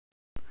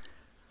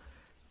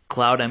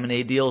Cloud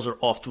M&A deals are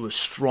off to a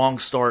strong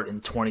start in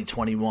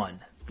 2021.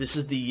 This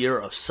is the year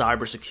of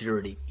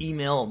cybersecurity.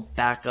 Email,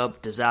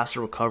 backup,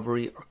 disaster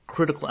recovery are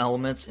critical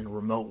elements in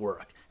remote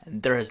work,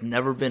 and there has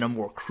never been a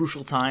more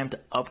crucial time to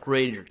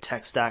upgrade your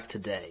tech stack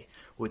today.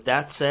 With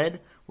that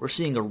said, we're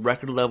seeing a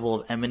record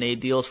level of M&A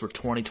deals for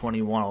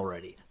 2021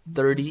 already,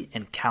 30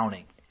 and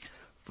counting.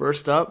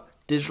 First up,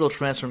 digital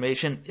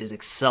transformation is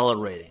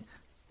accelerating.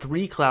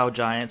 3 cloud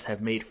giants have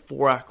made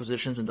 4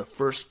 acquisitions in the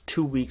first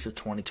 2 weeks of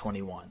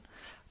 2021.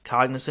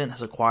 Cognizant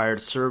has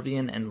acquired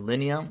Servian and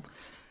Linium.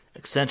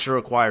 Accenture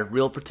acquired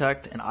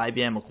RealProtect, and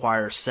IBM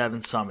acquired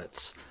 7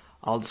 Summits.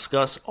 I'll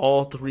discuss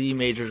all 3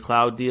 major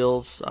cloud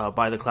deals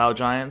by the cloud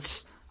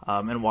giants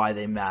and why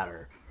they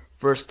matter.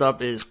 First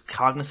up is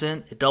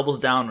Cognizant. It doubles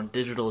down on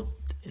digital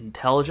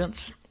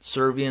intelligence.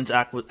 Servian's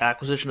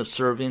acquisition of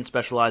Servian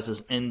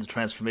specializes in the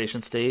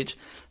transformation stage.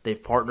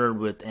 They've partnered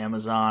with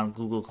Amazon,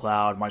 Google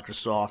Cloud,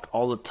 Microsoft,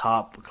 all the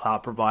top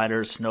cloud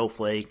providers,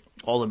 Snowflake,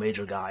 all the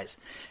major guys.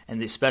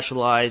 And they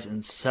specialize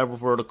in several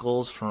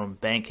verticals from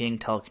banking,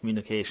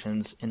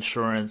 telecommunications,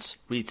 insurance,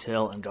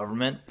 retail, and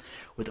government.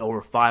 With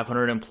over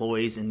 500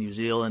 employees in New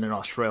Zealand and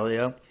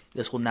Australia,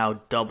 this will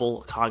now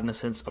double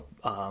Cognizant's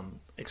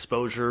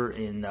exposure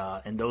in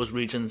those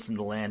regions in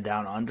the land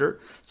down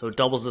under. So it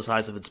doubles the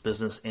size of its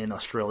business in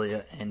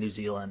Australia and New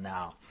Zealand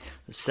now.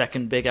 The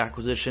second big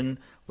acquisition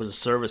was a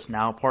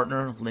ServiceNow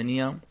partner,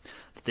 Linium,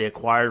 that they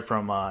acquired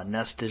from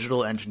Nest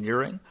Digital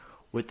Engineering.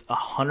 With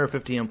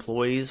 150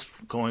 employees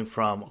going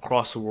from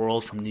across the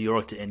world, from New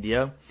York to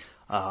India.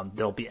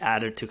 They'll be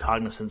added to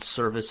Cognizant's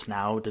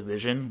ServiceNow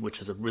division,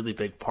 which is a really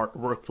big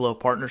workflow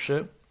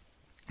partnership.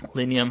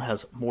 Linium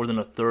has more than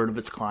a third of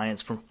its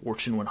clients from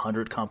Fortune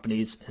 100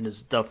 companies and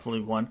has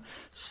definitely won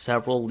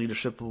several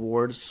leadership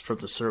awards from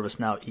the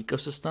ServiceNow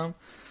ecosystem.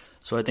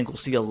 So I think we'll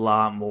see a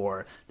lot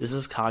more. This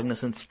is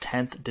Cognizant's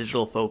 10th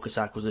digital focus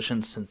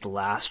acquisition since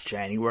last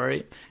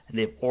January, and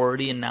they've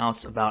already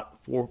announced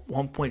about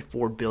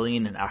 $1.4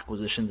 billion in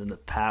acquisitions in the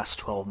past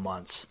 12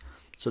 months.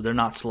 So they're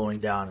not slowing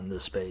down in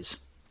this space.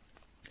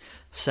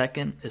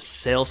 Second is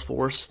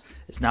Salesforce.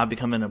 It's now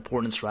become an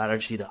important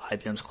strategy to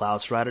IBM's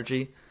cloud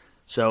strategy.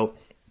 So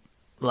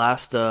the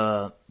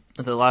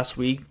last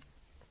week,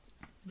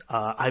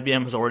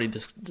 IBM has already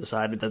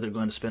decided that they're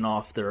going to spin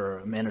off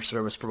their managed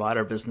service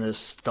provider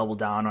business, double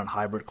down on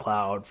hybrid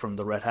cloud from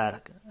the Red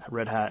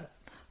Hat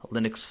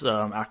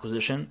Linux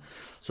acquisition.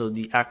 So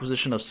the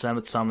acquisition of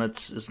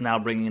Summits is now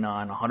bringing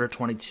on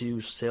 122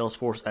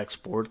 Salesforce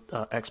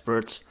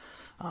experts,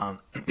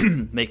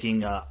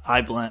 making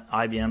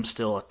IBM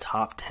still a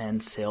top 10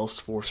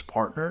 Salesforce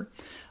partner.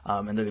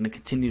 And they're going to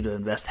continue to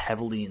invest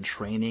heavily in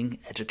training,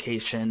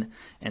 education,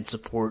 and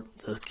support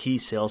the key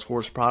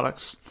Salesforce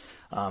products.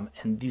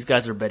 And these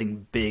guys are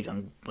betting big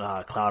on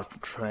cloud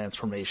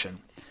transformation.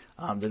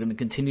 They're going to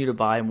continue to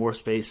buy more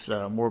space,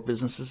 more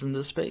businesses in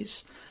this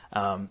space.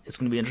 It's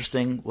going to be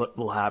interesting what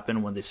will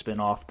happen when they spin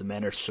off the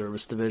managed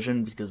service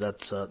division, because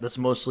that's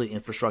mostly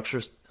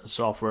infrastructure,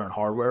 software, and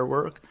hardware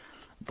work.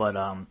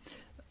 But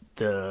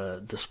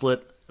the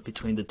split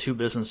between the 2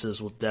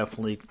 businesses will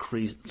definitely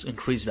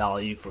increase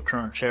value for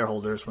current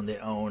shareholders when they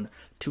own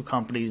 2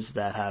 companies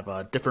that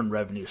have different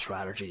revenue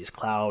strategies.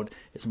 Cloud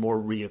is more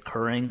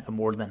reoccurring, and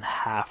more than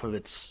half of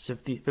its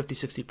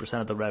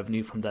 50-60% of the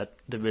revenue from that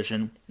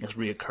division is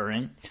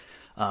reoccurring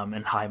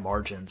and high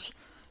margins.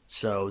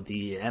 So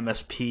the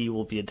MSP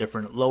will be a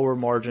different, lower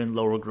margin,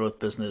 lower growth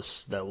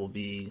business that will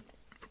be,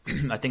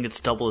 I think it's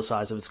double the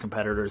size of its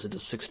competitors. It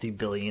is $60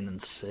 billion in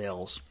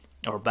sales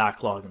or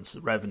backlog in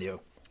revenue.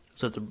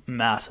 So it's a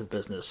massive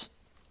business.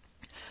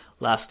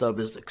 Last up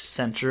is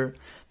Accenture.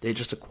 They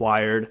just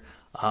acquired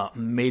a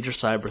major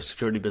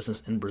cybersecurity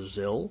business in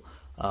Brazil,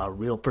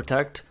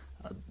 RealProtect.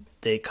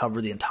 They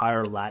cover the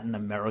entire Latin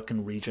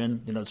American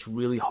region. It's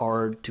really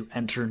hard to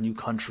enter new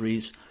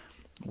countries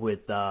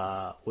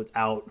without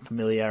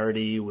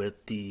familiarity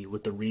with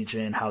the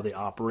region, how they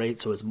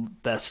operate. So it's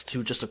best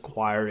to just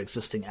acquire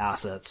existing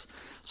assets.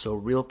 So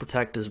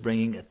RealProtect is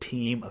bringing a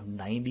team of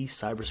 90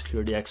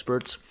 cybersecurity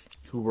experts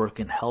who work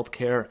in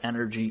healthcare,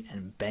 energy,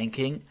 and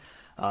banking.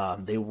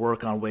 They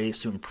work on ways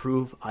to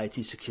improve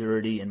IT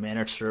security and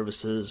managed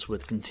services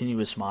with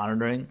continuous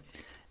monitoring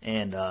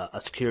and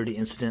a security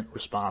incident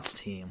response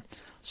team.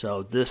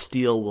 So this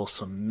deal will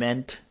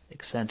cement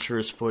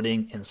Accenture's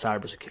footing in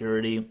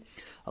cybersecurity.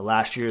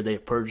 Last year, they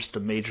purchased a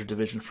major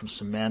division from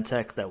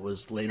Symantec that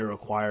was later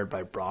acquired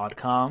by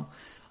Broadcom,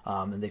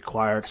 and they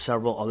acquired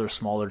several other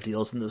smaller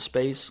deals in this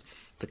space.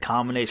 The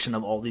combination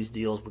of all these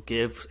deals will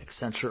give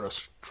Accenture a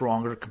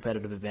stronger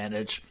competitive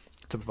advantage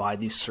to provide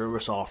these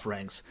service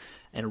offerings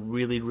and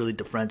really, really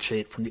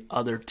differentiate from the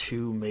other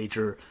 2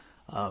 major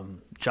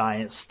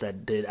giants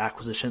that did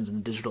acquisitions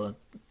in digital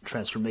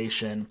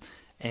transformation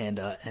and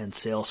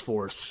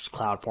Salesforce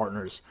cloud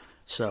partners.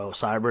 So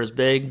cyber is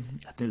big.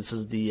 I think this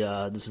is the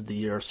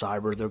year of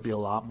cyber. There'll be a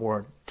lot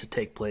more to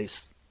take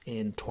place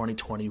in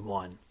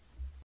 2021.